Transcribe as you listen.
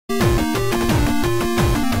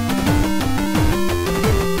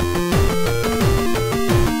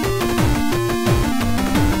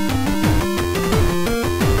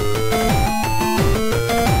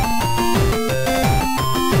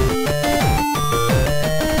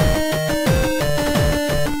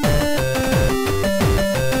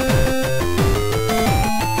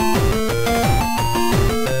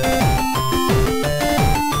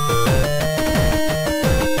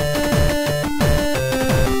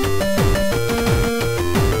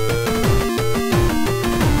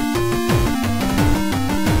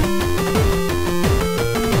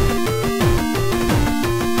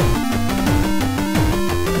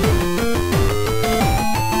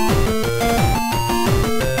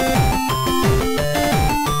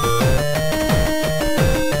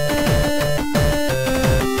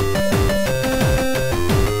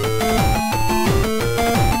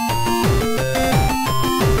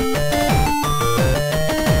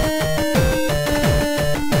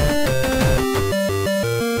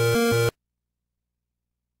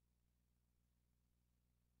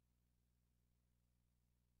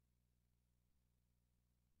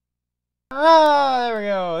Ah, there we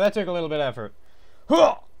go. That took a little bit of effort.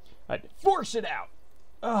 I had to force it out.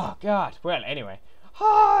 Oh, God. Well, anyway.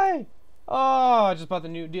 Hi! Oh, I just bought the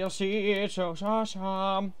new DLC. It's so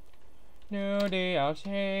awesome. New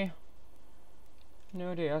DLC.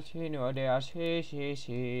 New DLC, new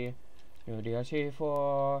DLC, New DLC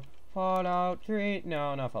for Fallout 3.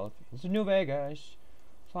 No, not Fallout 3. It's New Vegas.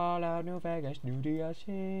 Fallout New Vegas, new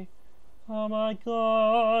DLC. Oh my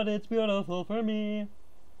God, it's beautiful for me.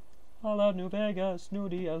 Fallout New Vegas, new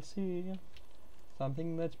DLC.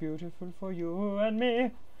 Something that's beautiful for you and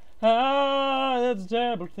me. Ah, that's a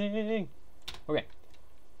terrible thing. Okay.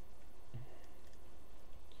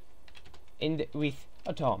 With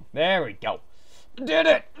a Tom. There we go. Did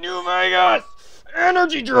it! New Vegas!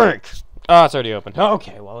 Energy drink! Oh, it's already open.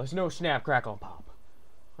 Okay, well, there's no snap, crackle, pop.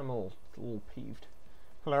 I'm a little peeved.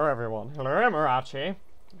 Hello, everyone. Hello, Amarachi.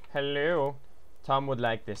 Hello. Tom would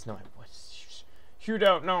like this. No, you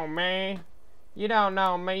don't know me. You don't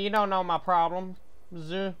know me. You don't know my problem.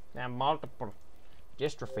 And multiple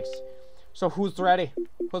dystrophies. So who's ready?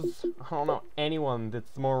 I don't know anyone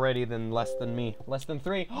that's more ready than less than me. Less than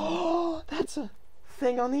 3. Oh, that's a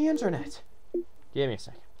thing on the internet. Give me a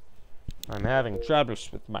second. I'm having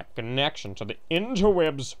troubles with my connection to the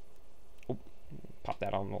interwebs. Oh, pop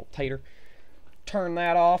that on a little tighter. Turn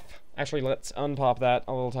that off. Actually, let's unpop that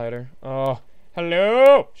a little tighter. Oh,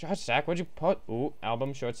 hello! Short stack, what'd you put? Ooh,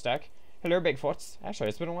 album, short stack. Hello, Bigfoots. Actually,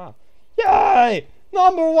 it's been a while. Yay!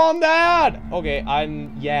 #1 dad! Okay,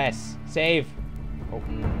 yes. Save. Oh.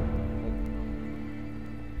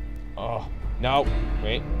 Oh, no.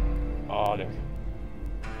 Wait. Oh, there.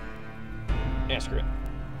 Yeah, screw it.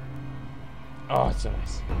 Oh, it's so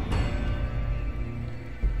nice.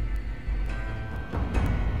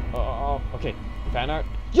 Oh, okay. Fan art.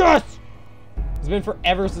 Yes! It's been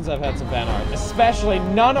forever since I've had some fan art. Especially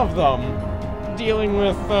none of them dealing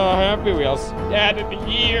with Happy Wheels. Dad of the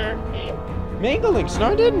year. Mangalinks.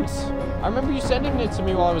 No, I didn't. I remember you sending it to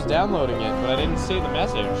me while I was downloading it, but I didn't see the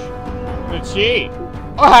message. Let's see.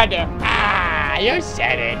 Oh, you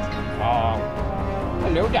said it. Oh.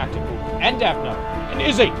 Hello, Dr. Boo. And Daphne. And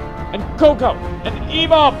Izzy. And Coco. And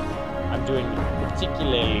Ebop. I'm doing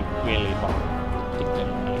particularly really well.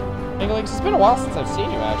 Mangalinks, it's been a while since I've seen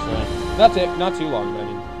you, actually. Not too long, but I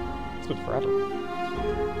mean, it's been forever.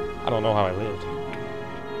 I don't know how I lived.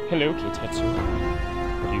 Hello, Kitetsu.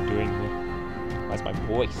 What are you doing here? Why is my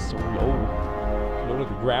voice so low? Low to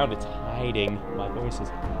the ground, it's hiding. My voice is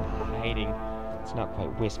hiding. It's not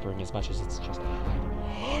quite whispering as much as it's just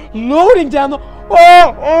hiding. Loading down the...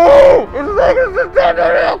 Oh!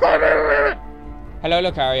 Hello,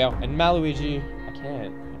 Lucario. And Maluigi. I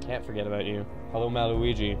can't forget about you. Hello,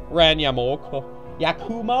 Maluigi. Ranyamoko.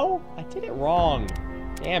 Yakumo? I did it wrong.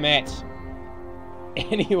 Damn it.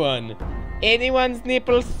 Anyone's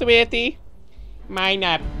nipples, sweetie? Mine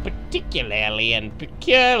are particularly and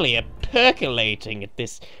peculiar percolating at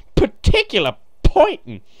this particular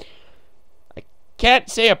point. I can't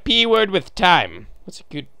say a P word with time. What's a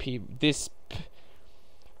good P? This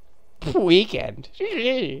weekend.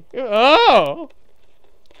 Oh!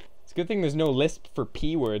 It's a good thing there's no lisp for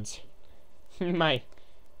P words. My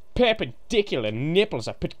perpendicular nipples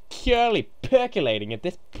are peculiarly percolating at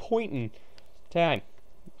this point in time.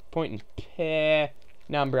 Penumbra.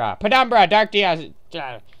 Dark Diaz.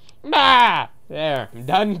 Ah! There, I'm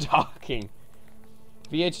done talking.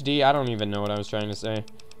 VHD, I don't even know what I was trying to say.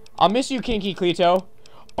 I'll miss you, Kinky Cleto.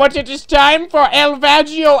 But it is time for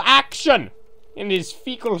Elvagio action! And his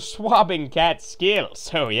fecal swabbing cat skills.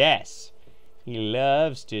 So yes, he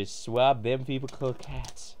loves to swab them fecal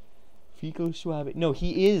cats. Fecal swabbing. No,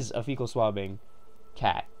 he is a fecal swabbing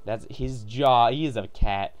cat. That's his jaw. He is a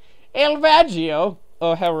cat. Elvagio.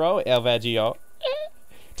 Oh, hello, Elvagio.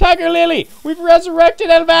 Tiger Lily, we've resurrected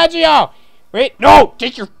Elvagio. Wait, no,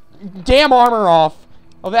 take your damn armor off.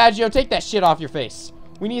 Elvagio, take that shit off your face.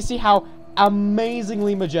 We need to see how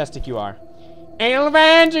amazingly majestic you are.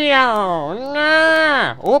 Elvagio.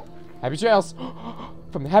 Nah. Oh, happy trails.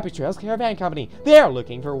 From the Happy Trails Caravan Company. They're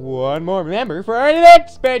looking for one more member for an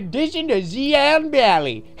expedition to Xian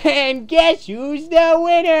Valley. And guess who's the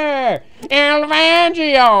winner?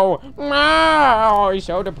 Elvagio! Oh, he's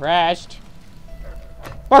so depressed.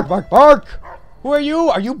 Bark, bark, bark! Who are you?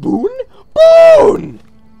 Are you Boone? Boone!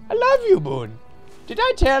 I love you, Boone. Did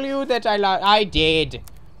I tell you that I did.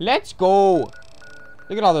 Let's go.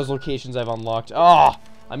 Look at all those locations I've unlocked. Oh,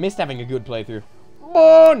 I missed having a good playthrough.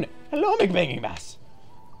 Boone! Hello, McBanging Bass.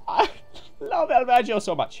 I love Elvagio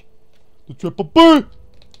so much. The triple B!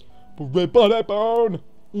 Bone!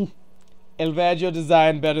 Elvagio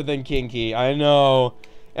designed better than Kinky. I know.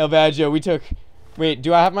 Elvagio, we took Wait,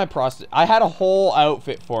 do I have my prostate? I had a whole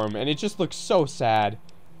outfit for him, and it just looks so sad.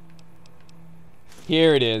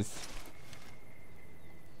 Here it is.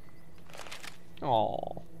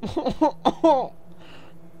 Oh.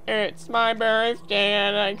 It's my birthday,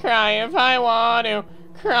 and I cry if I want to.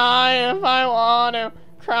 Cry if I want to.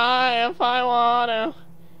 Cry if I want to.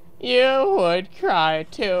 You would cry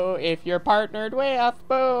too if you're partnered with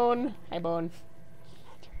Boone. Hi, Boone.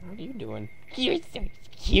 What are you doing? You're so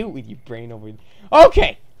cute with your brain over.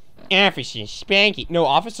 Okay. Officer Spanky. No,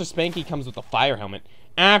 Officer Spanky comes with a fire helmet.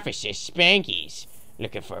 Officer Spanky's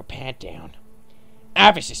looking for a pat down.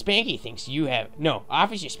 Officer Spanky thinks you have. No,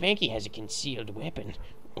 Officer Spanky has a concealed weapon.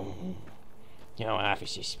 Oh. No,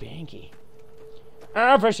 Officer Spanky.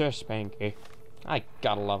 Officer Spanky. I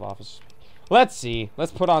gotta love Officer. Let's see.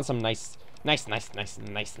 Let's put on some niceness.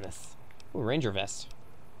 Ooh, Ranger vest.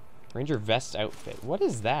 Ranger vest outfit. What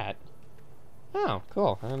is that? Oh,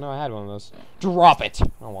 cool. I didn't know I had one of those. Drop it! I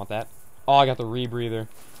don't want that. Oh, I got the rebreather.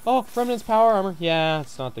 Oh, Remnant's power armor. Yeah,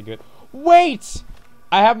 it's not the good. Wait!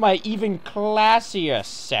 I have my even classier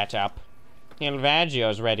setup.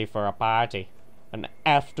 Elvaggio's ready for a party. An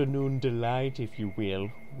afternoon delight, if you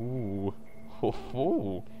will. Ooh. Ho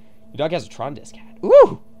ho. Your dog has a Tron disc hat.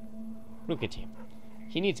 Ooh! Look at him.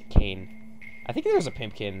 He needs a cane. I think there's a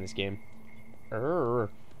pimp cane in this game.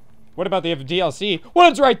 What about the DLC? Well,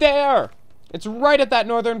 it's right there! It's right at that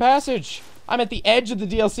northern passage. I'm at the edge of the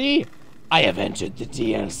DLC. I have entered the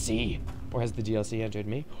DLC. Or has the DLC entered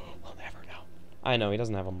me? We'll never know. I know, he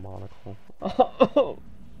doesn't have a monocle.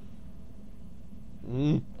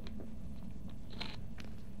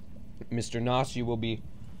 Mr. Noss, you will be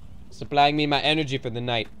supplying me my energy for the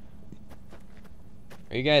night.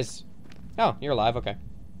 Are you guys... Oh, you're alive, okay.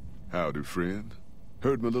 Howdy, friend.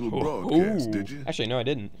 Heard my little broadcast, did you? Actually, no, I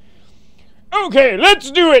didn't. Okay,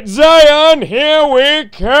 let's do it, Zion! Here we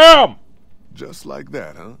come! Just like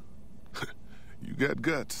that, huh? You got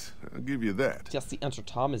guts. I'll give you that. Jesse Enter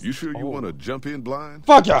Thomas. You sure you want to jump in blind?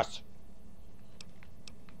 Fuck yes!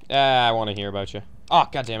 I want to hear about you. Oh,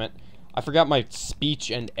 god damn it. I forgot my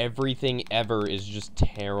speech and everything ever is just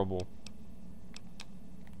terrible.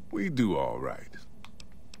 We do all right.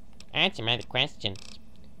 Answer my questions.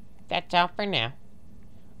 That's all for now.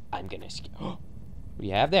 I'm gonna skip. What do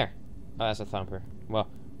you have there? Oh, that's a thumper. Well,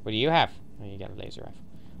 what do you have? Oh, you got a laser rifle.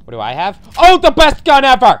 What do I have? Oh, the best gun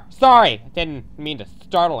ever! Sorry, I didn't mean to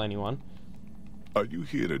startle anyone. Are you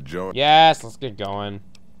here to join? Yes, let's get going.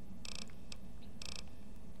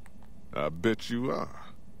 I bet you are.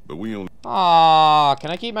 But we only... Aw,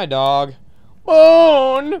 can I keep my dog?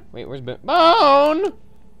 Bone! Wait, where's Bone?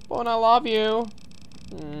 Bone, I love you.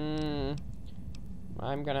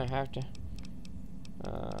 I'm gonna have to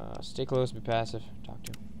stay close, be passive, talk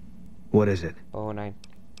to him. What is it? Bone, I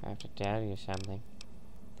have to tell you something.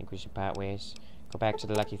 I think we should part ways. Go back to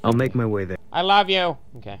the Lucky I'll Factory. make my way there. I love you.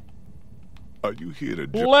 Okay. Are you here to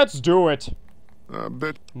join? Let's do it. I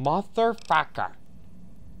bet... Motherfucker.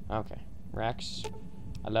 Okay. Rex,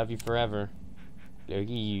 I love you forever. Look at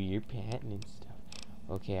you, you're patting and stuff.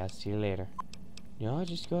 Okay, I'll see you later. No,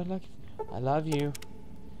 just go like... I love you.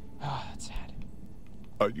 Oh, that's sad.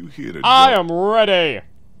 Are you here to I join? am ready.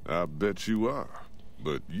 I bet you are.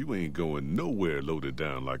 But you ain't going nowhere loaded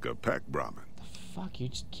down like a pack Brahmin. Fuck, you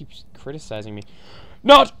just keep criticizing me.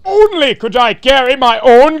 Not only could I carry my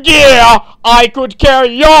own gear, I could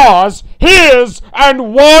carry yours, his,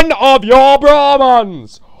 and one of your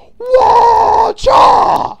Brahmins.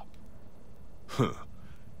 Watcha! Huh.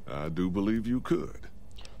 I do believe you could.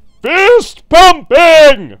 Fist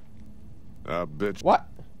pumping! I bet What?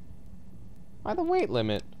 Why the weight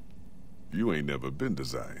limit? you ain't never been to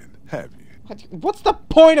Zion, have you? What's the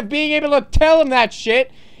point of being able to tell him that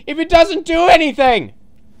shit if it doesn't do anything?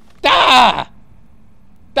 Ah!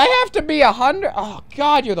 They have to be 100. Oh,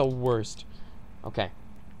 God, you're the worst. Okay.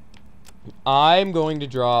 I'm going to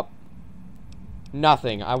drop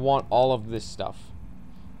nothing. I want all of this stuff.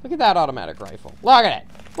 Look at that automatic rifle. Look at it.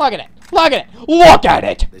 Look at it. Look at it. Look at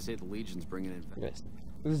it. They say the Legion's bringing in... Look at this.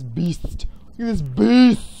 Look at this beast. Look at this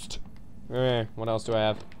beast. Alright, what else do I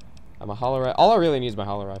have? I'm a hollow rifle. All I really need is my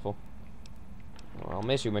hollow rifle. Well, I'll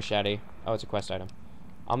miss you, machete. Oh, it's a quest item.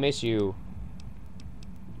 I'll miss you.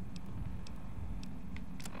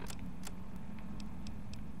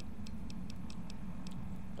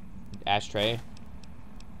 Ashtray.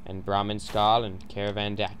 And Brahmin skull and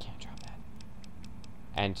caravan I can't drop that.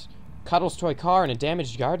 And Cuddles' toy car and a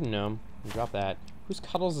damaged garden gnome. Drop that. Who's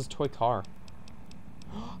Cuddles' toy car?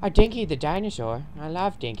 A Dinky the dinosaur. I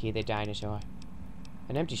love Dinky the dinosaur.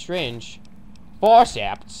 An empty syringe.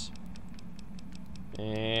 Forceps.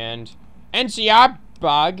 And NCR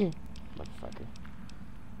bug. Motherfucker.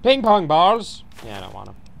 Ping pong balls. Yeah, I don't want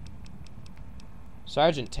him.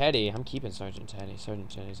 Sergeant Teddy. I'm keeping Sergeant Teddy. Sergeant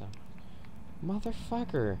Teddy's on.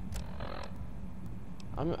 Motherfucker.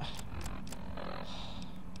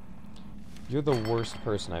 You're the worst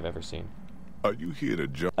person I've ever seen. Are you here to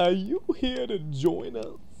join? Are you here to join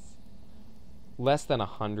us? Less than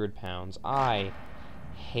 100 pounds. I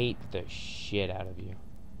hate the shit out of you.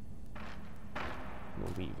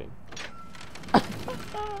 I'm leaving.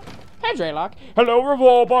 Hey, Draylock. Hello,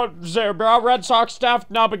 Revolver, Zebra, Red Sox staff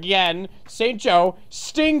nub again, St. Joe,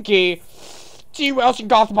 Stinky, T. Welsh, and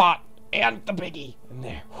Gothbot, and the Biggie. In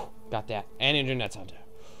there. Got that. And Internet Sound.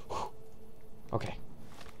 Okay.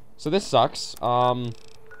 So this sucks.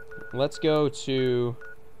 Let's go to...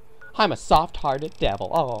 I'm a soft-hearted devil.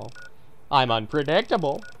 Oh. I'm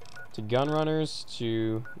unpredictable. To Gunrunners,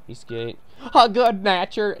 to Eastgate. A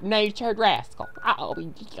good-natured rascal.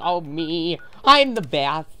 Oh, me. I'm the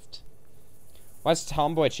best. Why does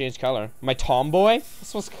Tomboy change color? My Tomboy?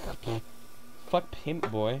 This was... Fuck Pimp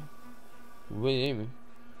Boy.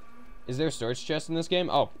 Is there a storage chest in this game?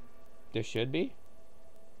 Oh. There should be.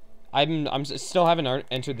 I'm still haven't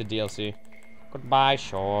entered the DLC. Goodbye,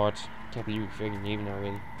 short. Can't believe you freaking leaving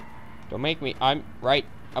already. Don't make me. I'm right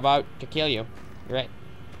about to kill you. You're right.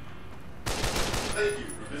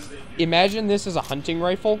 Imagine this as a hunting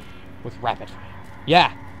rifle with rapid fire.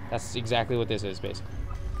 Yeah, that's exactly what this is, basically.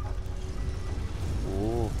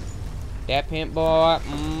 Ooh. That Pimp Boy.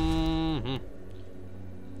 Mm-hmm.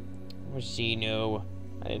 What's she know?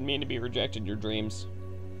 I didn't mean to be rejected your dreams.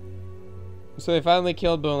 So they finally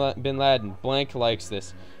killed Bin Laden. Blank likes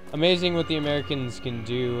this. Amazing what the Americans can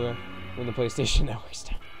do when the PlayStation Network's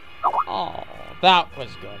down. Oh, that was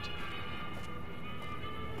good.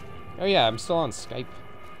 Oh yeah, I'm still on Skype.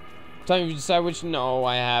 Time you decide which... No,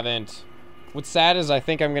 I haven't. What's sad is I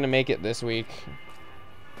think I'm gonna make it this week.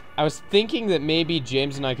 I was thinking that maybe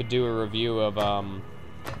James and I could do a review of,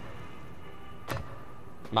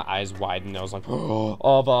 My eyes widened. I was like,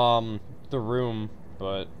 of, The Room,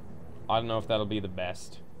 but... I don't know if that'll be the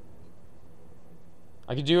best.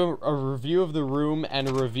 I could do a review of The Room and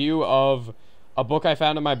a review of a book I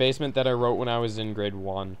found in my basement that I wrote when I was in grade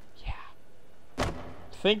 1. Yeah.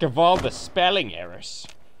 Think of all the spelling errors.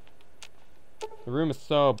 The Room is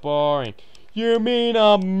so boring. You mean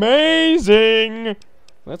amazing?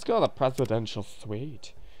 Let's go to the presidential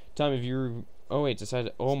suite. Time if you... Oh wait,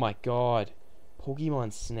 decided... Oh my god.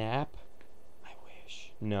 Pokemon Snap? I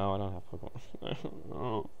wish. No, I don't have Pokemon. I don't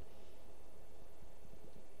know.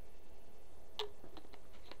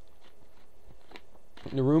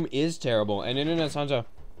 The Room is terrible, and Internet Sounds a...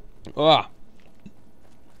 Ugh.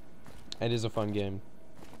 It is a fun game.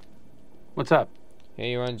 What's up?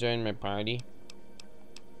 Hey, you wanna join my party?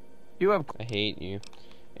 You have... I hate you.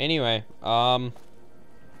 Anyway, what's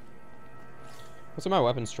in my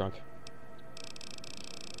weapons trunk?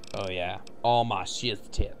 Oh yeah, all my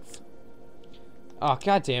shit tits. Oh,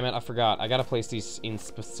 god damn it, I forgot. I gotta place these in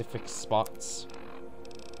specific spots.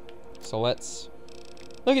 So let's...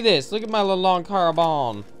 Look at this. Look at my little long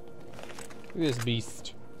carbon. Look at this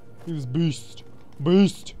beast. Look at this beast.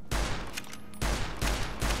 Beast.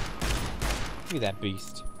 Look at that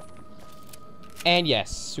beast. And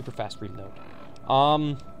yes, super fast reload. So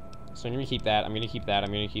I'm gonna keep that. I'm gonna keep that.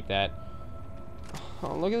 I'm gonna keep that.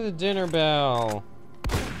 Oh, look at the dinner bell.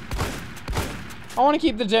 I want to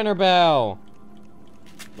keep the dinner bell.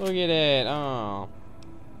 Look at it. Oh.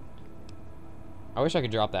 I wish I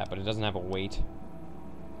could drop that, but it doesn't have a weight.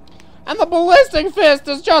 And the ballistic fist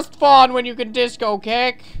is just fun when you can disco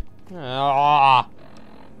kick. Ah.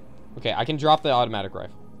 Okay, I can drop the automatic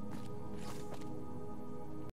rifle.